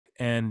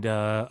And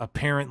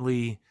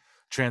apparently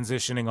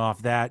transitioning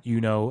off that,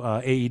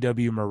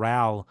 AEW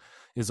morale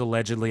is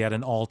allegedly at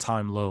an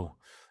all-time low.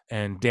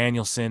 And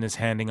Danielson is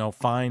handing out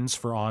fines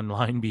for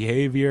online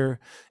behavior,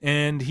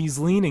 and he's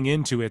leaning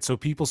into it. So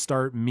people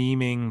start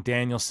memeing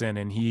Danielson,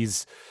 and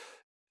he's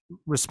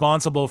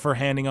responsible for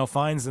handing out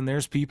fines. And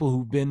there's people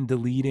who've been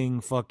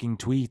deleting fucking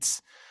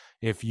tweets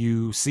if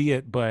you see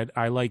it. But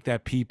I like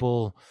that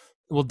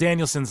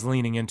Danielson's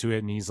leaning into it,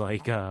 and he's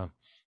like,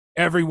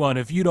 everyone,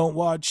 if you don't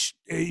watch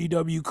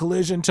AEW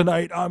Collision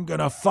tonight, I'm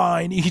gonna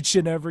fine each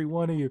and every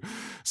one of you.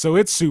 So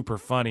it's super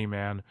funny,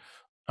 man.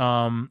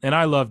 And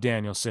I love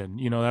Danielson.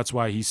 That's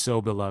why he's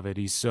so beloved.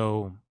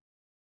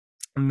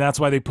 And that's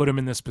why they put him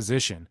in this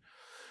position,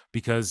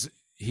 because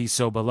he's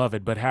so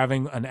beloved. But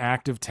having an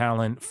active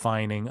talent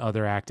fining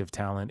other active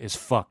talent is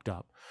fucked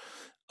up.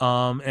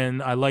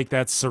 And I like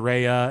that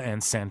Saraya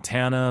and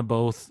Santana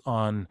both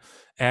on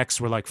X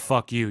were like,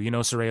 fuck you.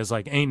 Saraya's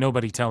like, ain't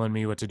nobody telling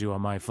me what to do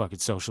on my fucking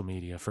social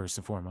media, first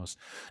and foremost.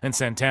 And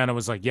Santana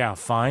was like, yeah,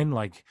 fine.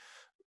 Like,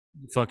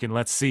 fucking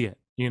let's see it.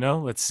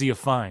 Let's see a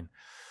fine.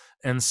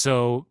 And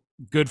so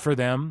good for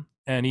them.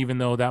 And even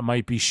though that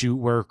might be shoot,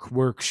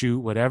 work, shoot,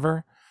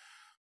 whatever,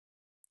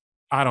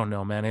 I don't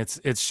know, man.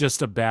 It's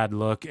just a bad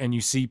look. And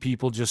you see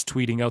people just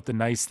tweeting out the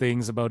nice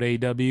things about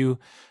AW,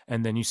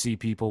 and then you see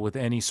people with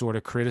any sort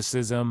of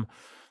criticism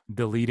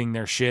deleting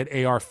their shit.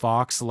 AR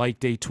Fox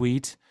liked a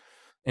tweet.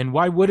 And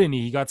why wouldn't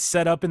he? He got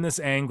set up in this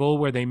angle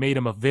where they made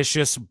him a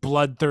vicious,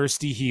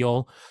 bloodthirsty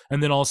heel,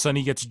 and then all of a sudden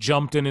he gets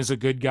jumped in as a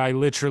good guy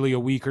literally a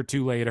week or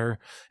two later,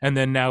 and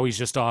then now he's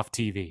just off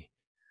TV.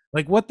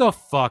 Like, what the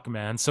fuck,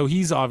 man? So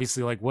he's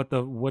obviously like, what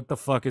the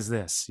fuck is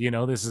this?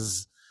 This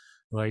is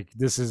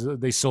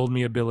they sold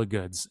me a bill of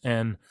goods.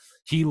 And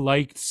he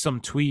liked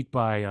some tweet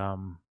by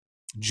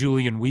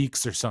Julian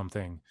Weeks or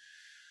something,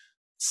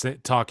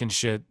 not talking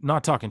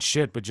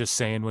shit, but just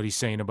saying what he's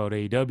saying about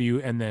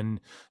AEW. And then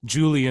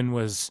Julian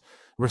was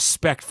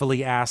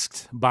respectfully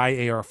asked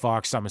by AR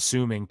Fox, I'm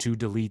assuming, to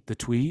delete the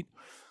tweet,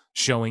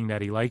 showing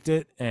that he liked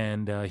it.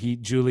 And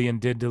Julian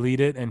did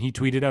delete it, and he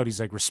tweeted out, he's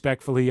like,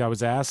 respectfully, I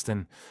was asked,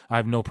 and I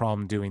have no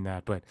problem doing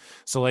that. But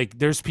so, like,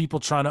 there's people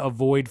trying to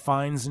avoid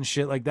fines and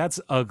shit. Like, that's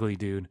ugly,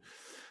 dude.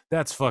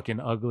 That's fucking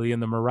ugly.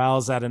 And the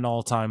morale's at an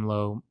all-time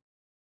low.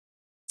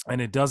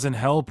 And it doesn't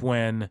help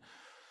when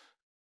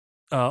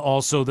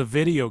also the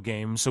video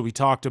game. So we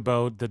talked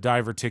about the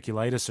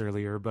diverticulitis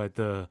earlier, but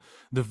the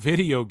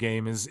video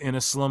game is in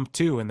a slump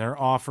too, and they're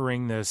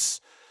offering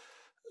this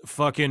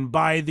fucking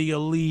buy the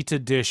Elite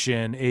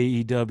Edition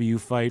AEW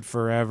Fight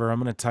Forever. I'm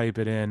gonna type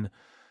it in.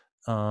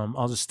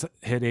 I'll just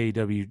hit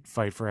AEW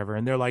Fight Forever,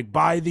 and they're like,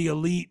 buy the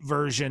Elite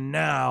version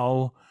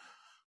now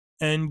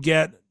and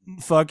get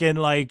fucking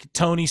like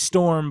Tony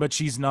Storm, but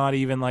she's not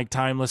even like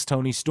timeless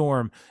Tony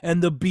Storm,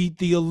 and the Beat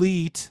the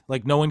Elite.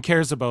 Like, no one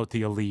cares about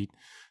the Elite.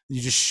 You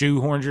just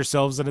shoehorned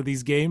yourselves into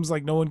these games.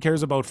 Like, no one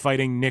cares about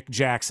fighting Nick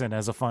Jackson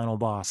as a final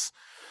boss.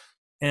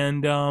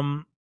 And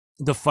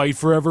the Fight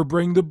Forever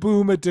Bring the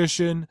Boom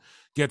edition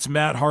gets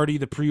Matt Hardy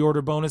the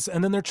pre-order bonus,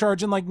 and then they're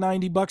charging like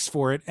 $90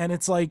 for it. And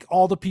it's like,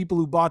 all the people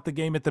who bought the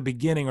game at the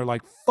beginning are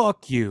like,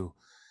 fuck you.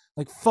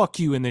 Like, fuck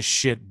you in this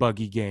shit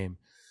buggy game.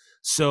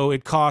 So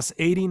it costs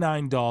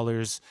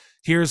 $89.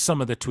 Here's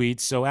some of the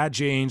tweets. So at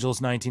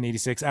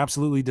JAngels1986,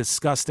 absolutely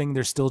disgusting.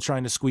 They're still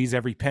trying to squeeze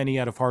every penny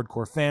out of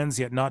hardcore fans,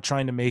 yet not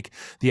trying to make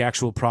the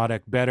actual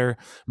product better.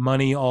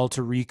 Money all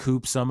to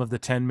recoup some of the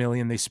 $10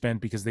 million they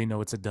spent because they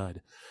know it's a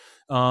dud.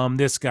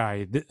 This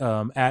guy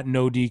at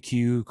No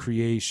DQ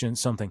Creation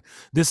something.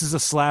 This is a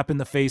slap in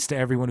the face to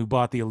everyone who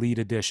bought the Elite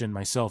Edition,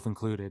 myself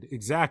included.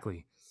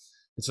 Exactly.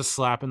 It's a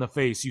slap in the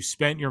face. You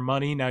spent your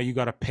money. Now you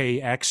got to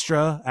pay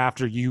extra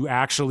after you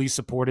actually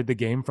supported the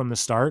game from the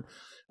start.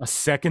 A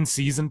second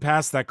season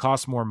pass that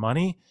costs more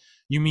money?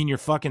 You mean your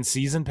fucking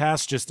season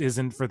pass just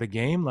isn't for the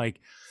game? Like,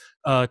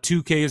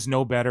 2K is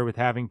no better with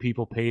having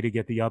people pay to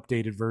get the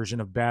updated version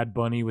of Bad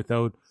Bunny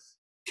without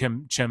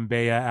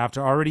Chembea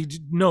after already.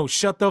 No,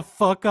 shut the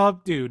fuck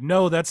up, dude.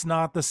 No, that's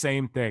not the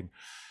same thing.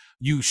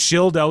 You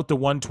shilled out the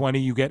 120,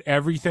 you get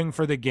everything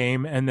for the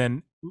game, and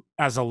then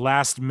as a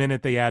last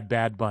minute they add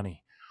Bad Bunny.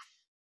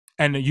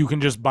 And you can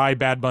just buy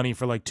Bad Bunny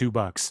for like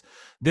 $2.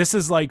 This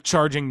is like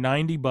charging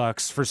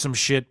 $90 for some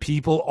shit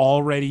people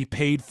already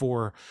paid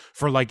for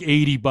like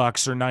 $80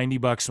 or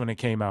 $90 when it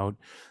came out.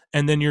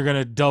 And then you're going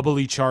to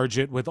doubly charge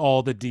it with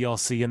all the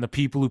DLC, and the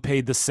people who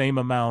paid the same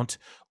amount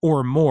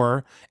or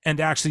more and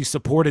actually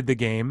supported the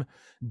game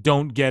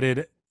don't get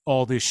it,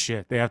 all this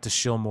shit. They have to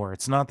shill more.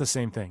 It's not the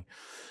same thing.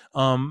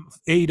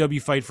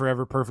 AEW Fight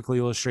Forever perfectly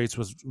illustrates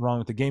what's wrong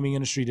with the gaming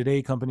industry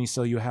today. Companies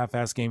sell you a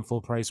half-ass game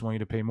full price, want you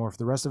to pay more for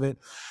the rest of it.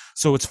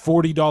 So it's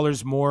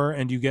 $40 more,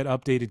 and you get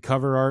updated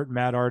cover art,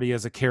 Matt Hardy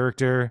as a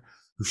character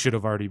who should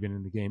have already been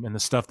in the game, and the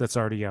stuff that's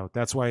already out.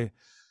 That's why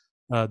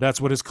that's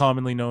what is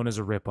commonly known as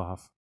a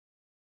ripoff.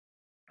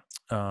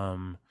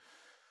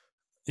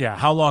 Yeah,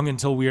 how long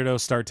until weirdos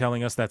start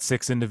telling us that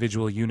 6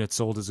 individual units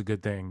sold is a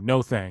good thing?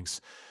 No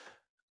thanks.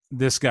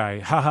 This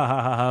guy, ha ha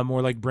ha ha ha,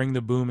 more like bring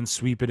the boom and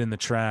sweep it in the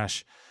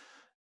trash.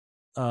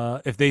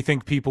 If they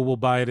think people will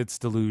buy it, it's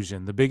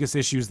delusion. The biggest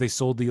issue is they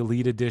sold the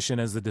Elite Edition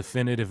as the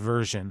definitive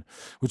version,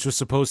 which was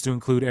supposed to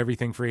include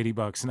everything for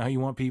 $80. Now you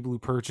want people who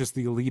purchased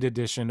the Elite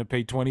Edition to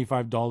pay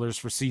 $25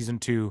 for Season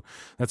 2.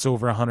 That's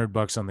over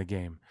 $100 on the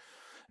game.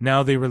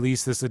 Now they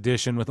release this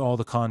edition with all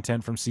the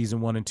content from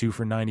Season 1 and 2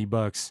 for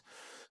 $90,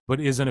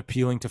 but isn't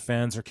appealing to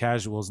fans or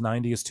casuals.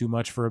 90 is too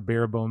much for a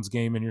bare bones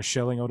game, and you're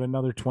shelling out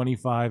another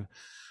 25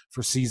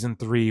 for Season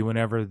 3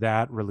 whenever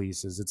that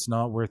releases. It's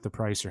not worth the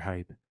price or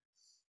hype.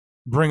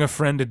 Bring a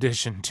friend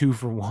edition, 2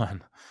 for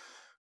 1.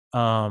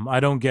 I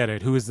don't get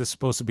it. Who is this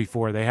supposed to be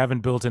for? They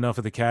haven't built enough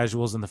of the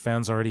casuals, and the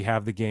fans already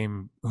have the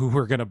game who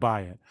are going to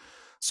buy it.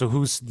 So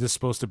who's this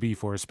supposed to be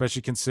for?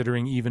 Especially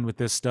considering even with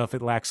this stuff,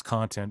 it lacks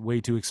content.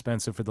 Way too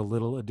expensive for the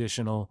little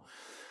additional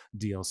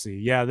DLC.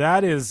 Yeah,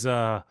 that is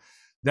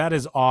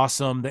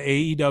awesome. The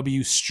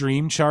AEW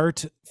stream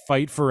chart,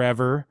 Fight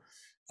Forever.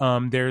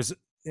 There's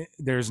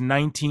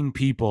 19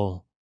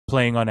 people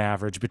playing on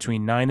average,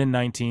 between 9 and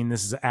 19.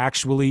 This is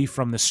actually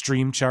from the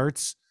stream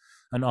charts,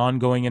 an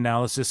ongoing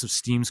analysis of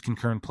Steam's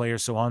concurrent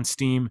players. So on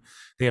Steam,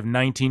 they have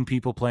 19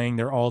 people playing.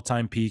 Their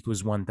all-time peak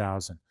was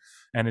 1,000.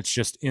 And it's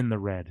just in the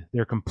red.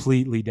 They're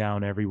completely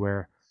down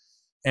everywhere.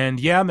 And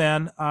yeah,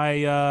 man,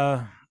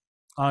 I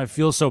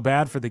feel so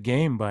bad for the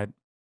game, but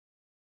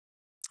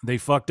they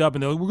fucked up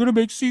and they're like, we're going to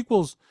make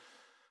sequels.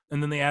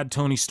 And then they add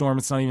Tony Storm.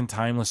 It's not even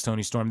timeless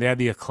Tony Storm. They had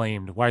the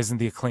Acclaimed. Why isn't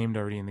the Acclaimed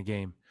already in the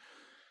game?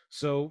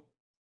 So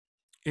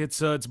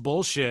it's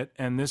bullshit,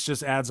 and this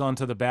just adds on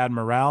to the bad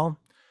morale.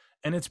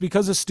 And it's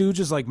because of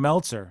stooges like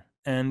Meltzer.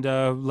 And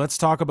let's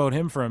talk about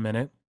him for a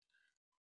minute.